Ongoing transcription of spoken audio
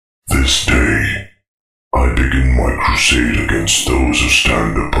this day, I begin my crusade against those who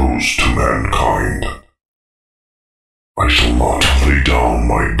stand opposed to mankind. I shall not lay down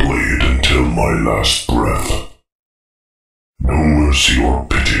my blade until my last breath. No mercy or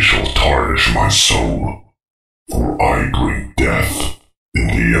pity shall tarnish my soul, for I bring death in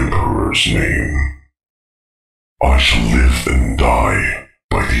the Emperor's name. I shall live and die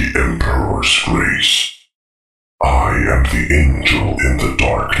by the Emperor's grace. I am the angel in the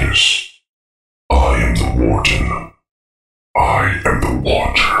darkness. I am the warden. I am the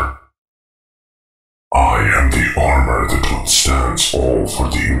watcher. I am the armor that withstands all for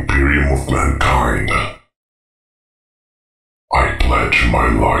the Imperium of mankind. I pledge my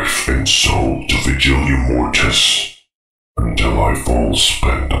life and soul to Vigilium Mortis, until I fall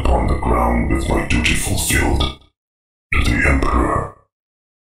spent upon the ground with my duty fulfilled to the Emperor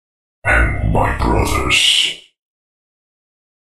and my brothers.